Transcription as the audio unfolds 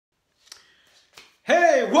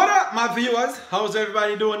What up, my viewers? How's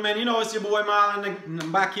everybody doing, man? You know, it's your boy Marlon, and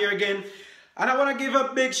I'm back here again. And I want to give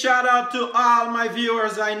a big shout out to all my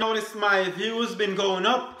viewers. I noticed my views been going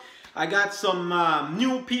up. I got some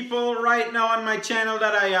new people right now on my channel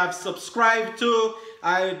that I have subscribed to.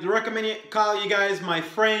 I recommend you call you guys my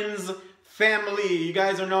friends, family. You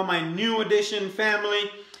guys are now my new edition family.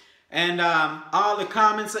 And all the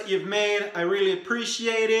comments that you've made, I really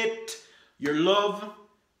appreciate it. Your love,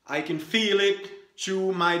 I can feel it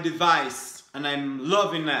through my device, and I'm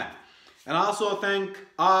loving that. And also thank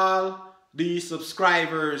all the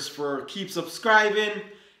subscribers for keep subscribing,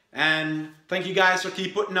 and thank you guys for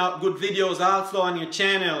keep putting out good videos also on your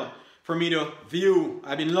channel for me to view.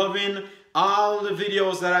 I've been loving all the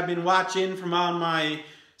videos that I've been watching from all my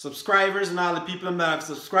subscribers and all the people that I've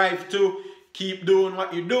subscribed to. Keep doing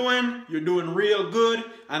what you're doing. You're doing real good,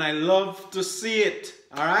 and I love to see it.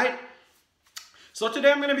 All right? So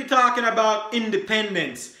today I'm going to be talking about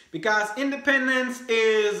independence, because independence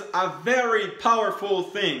is a very powerful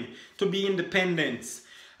thing. To be independent,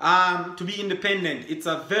 it's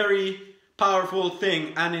a very powerful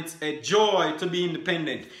thing, and it's a joy to be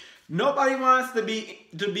independent. Nobody wants to be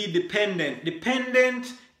dependent.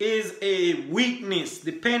 Dependent is a weakness.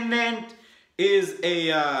 Dependent is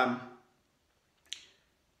an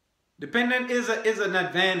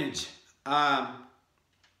advantage.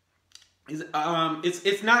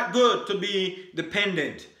 It's not good to be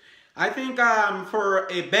dependent. I think for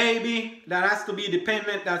a baby that has to be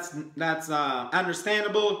dependent, that's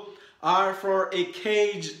understandable. Or for a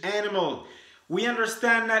caged animal, we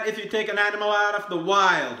understand that if you take an animal out of the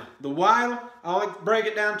wild, I'll break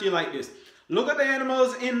it down to you like this. Look at the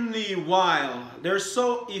animals in the wild. They're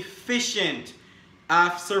so efficient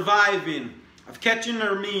of surviving, of catching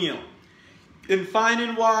their meal, in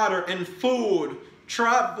finding water and food,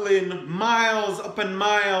 traveling miles upon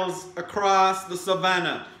miles across the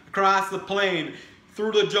savannah, across the plain,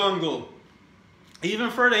 through the jungle. Even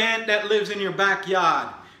for the ant that lives in your backyard,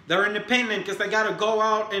 they're independent because they got to go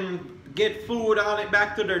out and get food, haul it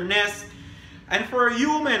back to their nest. And for a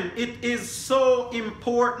human, it is so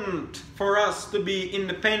important for us to be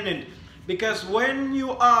independent, because when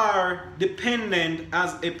you are dependent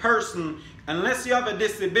as a person, unless you have a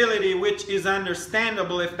disability, which is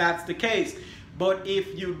understandable if that's the case, but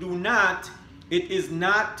if you do not, it is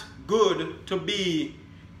not good to be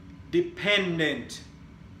dependent.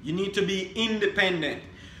 You need to be independent.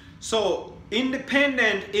 So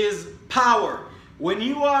independent is power. When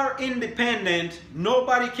you are independent,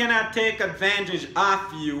 nobody cannot take advantage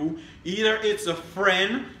of you. Either it's a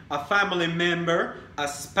friend, a family member, a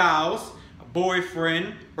spouse, a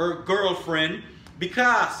boyfriend, or girlfriend,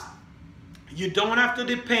 because you don't have to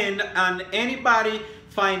depend on anybody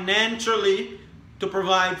financially to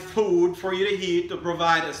provide food for you to eat, to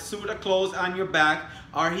provide a suit of clothes on your back,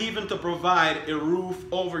 or even to provide a roof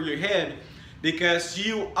over your head, because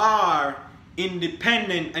you are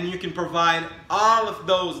independent and you can provide all of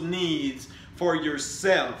those needs for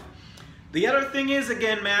yourself. The other thing is,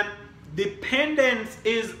 again, man, dependence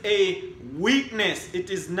is a weakness.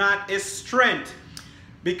 It is not a strength.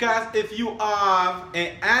 Because if you have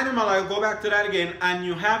an animal, I'll go back to that again, and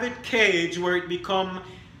you have it caged where it becomes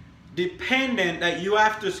dependent, that you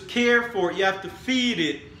have to care for it, you have to feed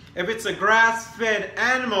it. If it's a grass-fed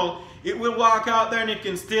animal, it will walk out there and it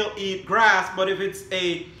can still eat grass. But if it's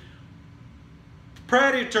a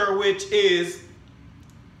predator, which is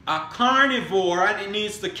a carnivore, and it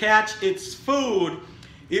needs to catch its food,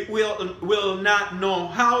 it will not know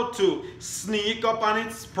how to sneak up on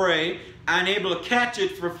its prey and able to catch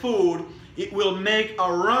it for food. It will make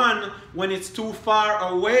a run when it's too far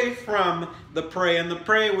away from the prey, and the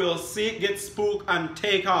prey will see it, get spooked, and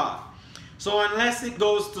take off. So unless it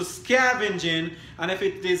goes to scavenging, and if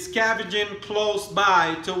it is scavenging close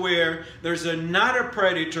by to where there's another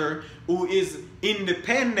predator who is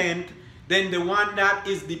independent, then the one that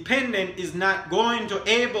is dependent is not going to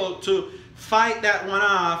able to fight that one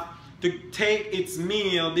off to take its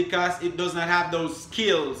meal, because it does not have those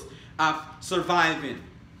skills of surviving.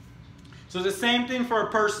 So the same thing for a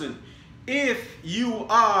person. If you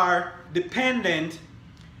are dependent,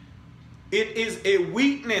 it is a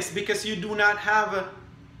weakness, because you do not have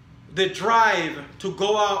the drive to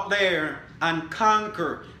go out there and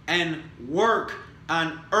conquer and work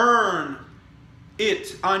and earn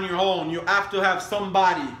it on your own. You have to have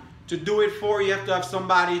somebody to do it for you. You have to have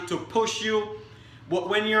somebody to push you. But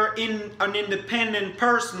when you're an independent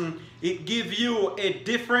person, it gives you a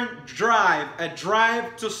different drive, a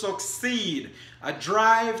drive to succeed, a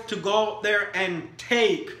drive to go out there and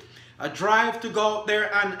take, a drive to go out there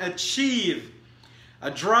and achieve, a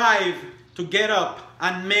drive to to get up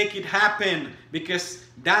and make it happen, because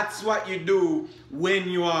that's what you do when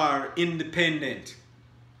you are independent.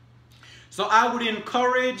 So I would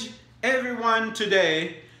encourage everyone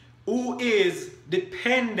today who is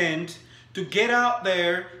dependent to get out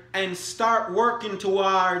there and start working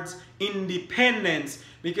towards independence,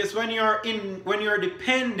 because when you're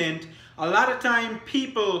dependent, a lot of time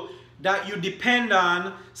people that you depend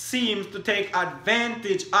on seems to take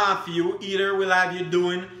advantage of you. Either will have you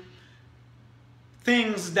doing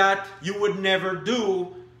things that you would never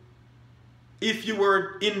do if you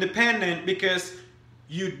were independent, because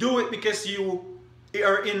you do it because you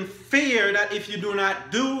are in fear that if you do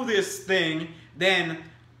not do this thing, then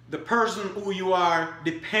the person who you are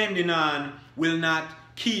depending on will not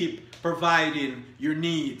keep providing your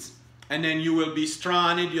needs. And then you will be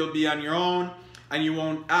stranded, you'll be on your own, and you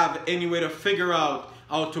won't have any way to figure out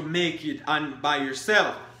how to make it by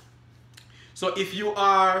yourself. So if you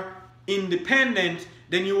are independent,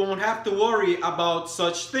 then you won't have to worry about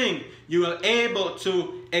such thing. You will be able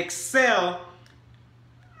to excel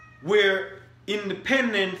where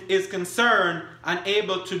independent is concerned, and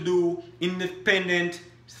able to do independent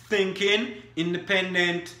thinking,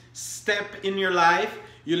 independent step in your life.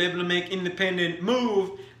 You'll be able to make independent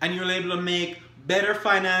move, and you'll be able to make better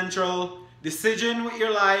financial decision with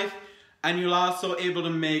your life, and you'll also able to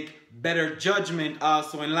make better judgment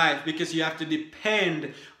also in life, because you have to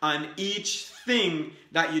depend on each thing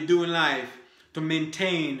that you do in life to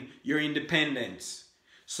maintain your independence.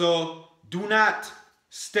 So do not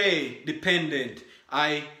stay dependent.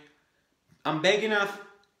 I'm begging of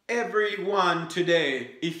everyone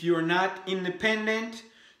today, if you're not independent,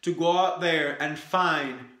 to go out there and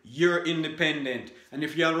find your independent. And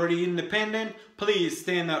if you're already independent, please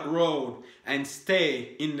stay on that road and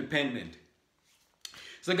stay independent.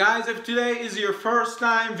 So guys, if today is your first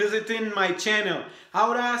time visiting my channel, I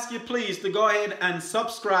would ask you please to go ahead and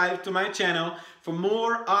subscribe to my channel for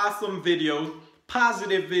more awesome videos,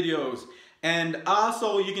 positive videos. And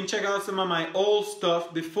also you can check out some of my old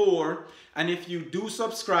stuff before. And if you do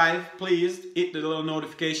subscribe, please hit the little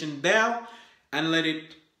notification bell and let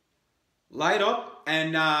it light up,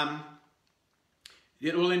 and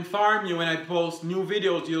it will inform you when I post new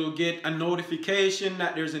videos. You'll get a notification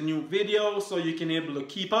that there's a new video, so you can be able to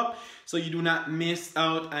keep up, so you do not miss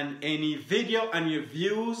out on any video. And your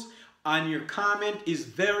views and your comment is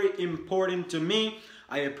very important to me.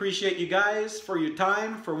 I appreciate you guys for your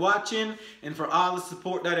time, for watching, and for all the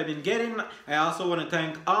support that I've been getting. I also want to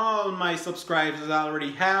thank all my subscribers I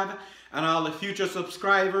already have, and all the future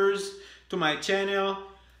subscribers to my channel.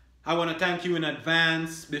 I want to thank you in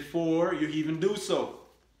advance before you even do so.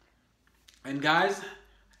 And guys,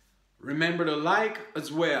 remember to like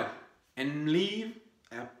as well, and leave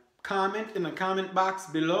a comment in the comment box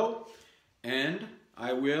below, and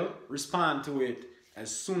I will respond to it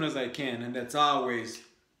as soon as I can, and that's always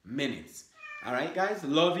minutes. Alright guys,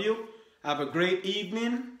 love you. Have a great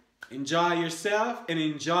evening. Enjoy yourself and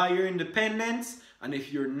enjoy your independence. And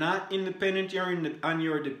if you're not independent,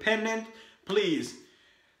 you're dependent, please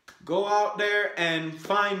go out there and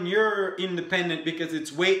find your independent, because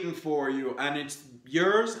it's waiting for you, and it's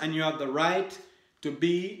yours, and you have the right to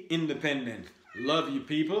be independent. Love you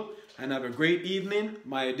people, and have a great evening.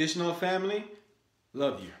 My additional family,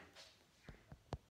 love you.